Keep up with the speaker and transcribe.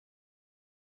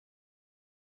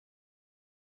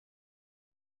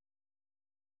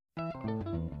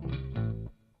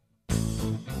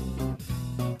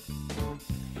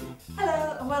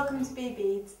Welcome to Bee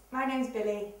Beads. My name's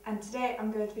Billy and today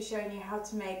I'm going to be showing you how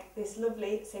to make this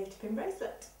lovely safety pin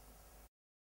bracelet.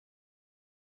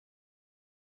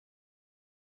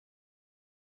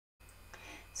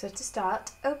 So to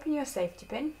start, open your safety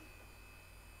pin,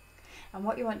 and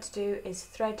what you want to do is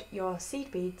thread your seed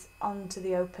beads onto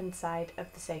the open side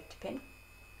of the safety pin.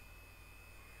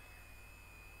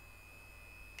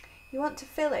 You want to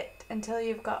fill it until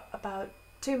you've got about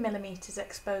 2 millimeters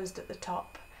exposed at the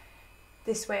top.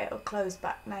 This way it will close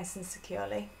back nice and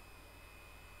securely.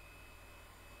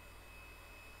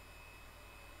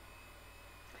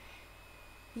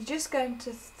 You're just going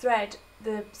to thread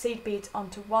the seed beads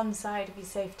onto one side of your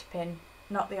safety pin,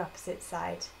 not the opposite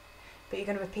side. But you're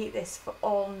going to repeat this for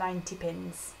all 90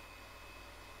 pins.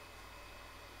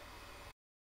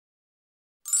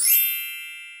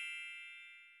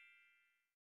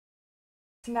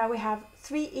 So now we have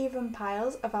 3 even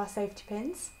piles of our safety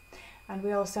pins, and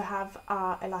we also have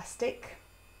our elastic.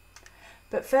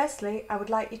 But firstly, I would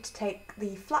like you to take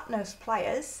the flat nose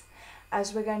pliers,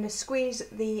 as we're going to squeeze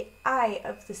the eye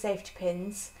of the safety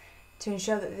pins to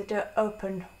ensure that they don't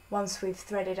open once we've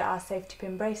threaded our safety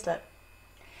pin bracelet.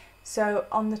 So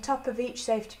on the top of each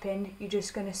safety pin, you're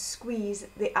just going to squeeze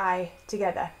the eye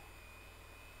together.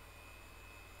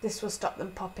 This will stop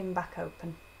them popping back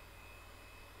open.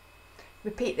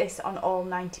 Repeat this on all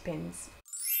 90 pins.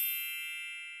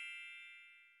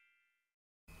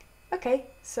 Okay,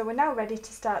 so we're now ready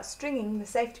to start stringing the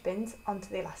safety pins onto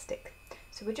the elastic.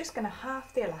 So we're just going to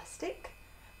half the elastic,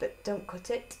 but don't cut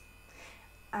it.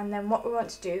 And then what we want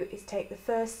to do is take the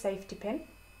first safety pin.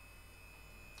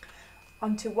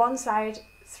 Onto one side,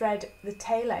 thread the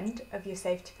tail end of your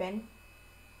safety pin.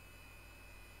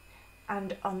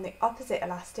 And on the opposite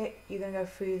elastic, you're going to go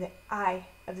through the eye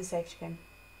of the safety pin.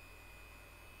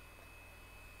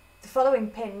 The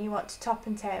following pin you want to top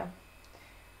and tail.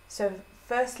 So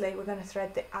firstly, we're going to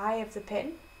thread the eye of the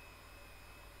pin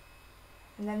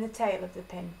and then the tail of the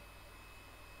pin.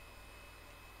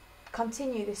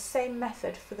 Continue this same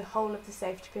method for the whole of the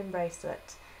safety pin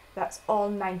bracelet. That's all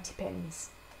 90 pins.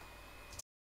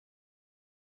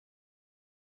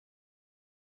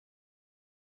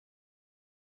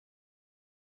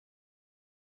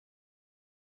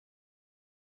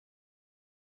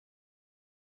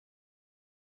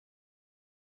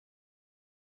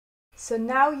 So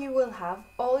now you will have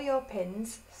all your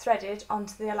pins threaded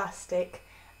onto the elastic,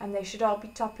 and they should all be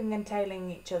topping and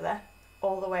tailing each other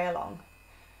all the way along.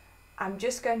 I'm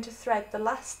just going to thread the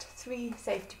last 3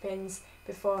 safety pins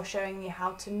before showing you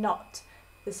how to knot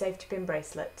the safety pin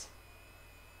bracelet.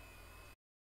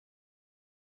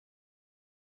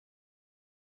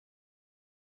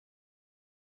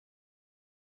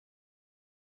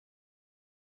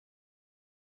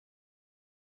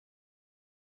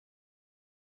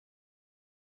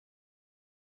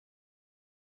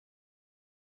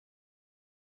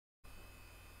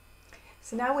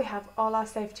 So now we have all our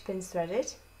safety pins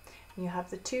threaded, and you have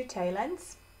the 2 tail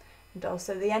ends and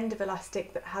also the end of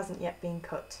elastic that hasn't yet been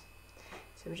cut.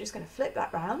 So we're just going to flip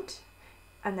that round,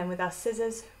 and then with our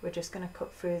scissors we're just going to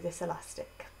cut through this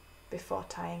elastic before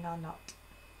tying our knot.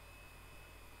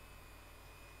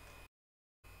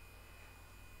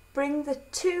 Bring the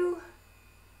 2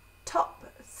 top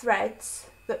threads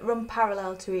that run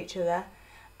parallel to each other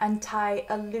and tie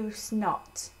a loose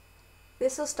knot.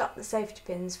 This will stop the safety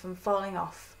pins from falling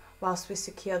off whilst we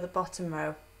secure the bottom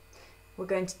row. We're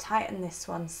going to tighten this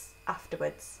one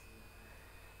afterwards.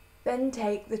 Then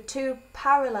take the 2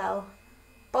 parallel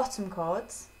bottom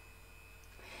cords,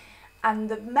 and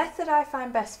the method I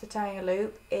find best for tying a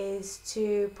loop is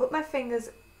to put my fingers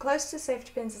close to the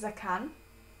safety pins as I can,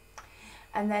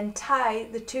 and then tie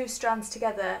the 2 strands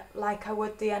together like I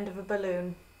would the end of a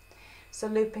balloon. So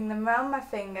looping them around my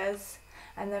fingers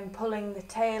and then pulling the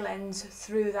tail ends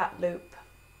through that loop.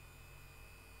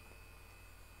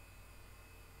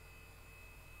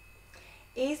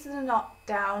 Ease the knot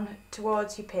down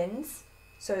towards your pins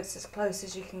so it's as close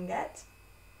as you can get.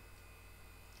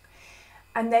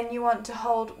 And then you want to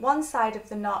hold one side of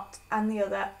the knot and the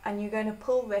other, and you're going to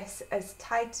pull this as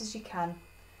tight as you can.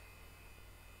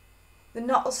 The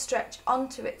knot will stretch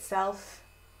onto itself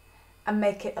and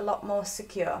make it a lot more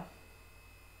secure.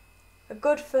 A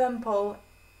good firm pull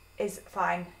is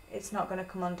fine, it's not going to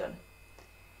come undone.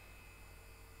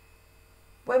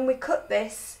 When we cut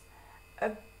this,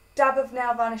 a dab of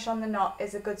nail varnish on the knot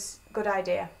is a good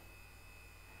idea.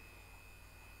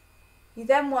 You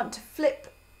then want to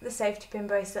flip the safety pin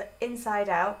bracelet inside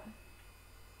out,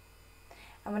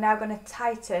 and we're now going to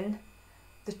tighten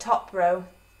the top row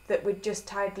that we'd just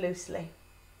tied loosely.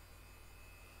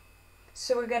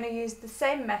 So we're going to use the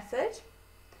same method.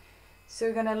 So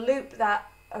we're going to loop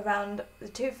that around the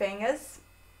two fingers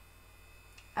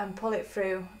and pull it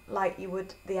through like you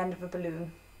would the end of a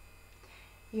balloon.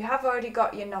 You have already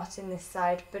got your knot in this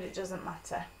side, but it doesn't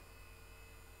matter.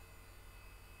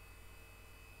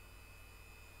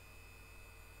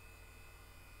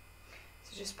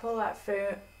 So just pull that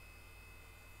through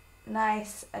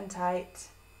nice and tight,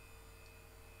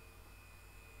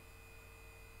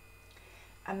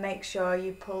 and make sure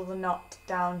you pull the knot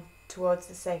down towards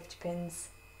the safety pins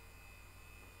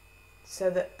so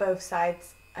that both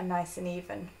sides are nice and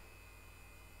even.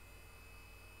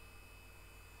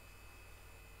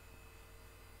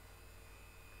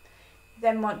 You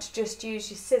then want to just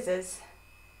use your scissors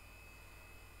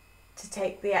to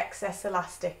take the excess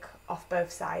elastic off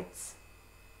both sides.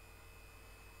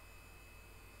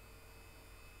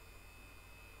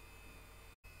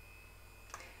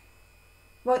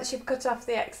 Once you've cut off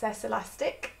the excess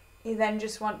elastic, you then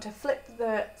just want to flip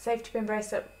the safety pin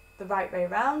bracelet the right way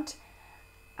round,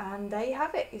 and there you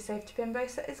have it, your safety pin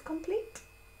bracelet is complete.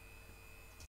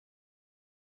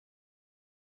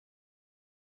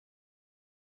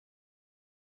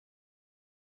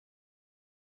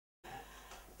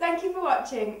 Thank you for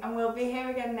watching, and we'll be here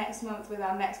again next month with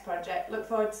our next project. Look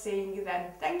forward to seeing you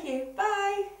then. Thank you,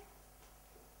 bye!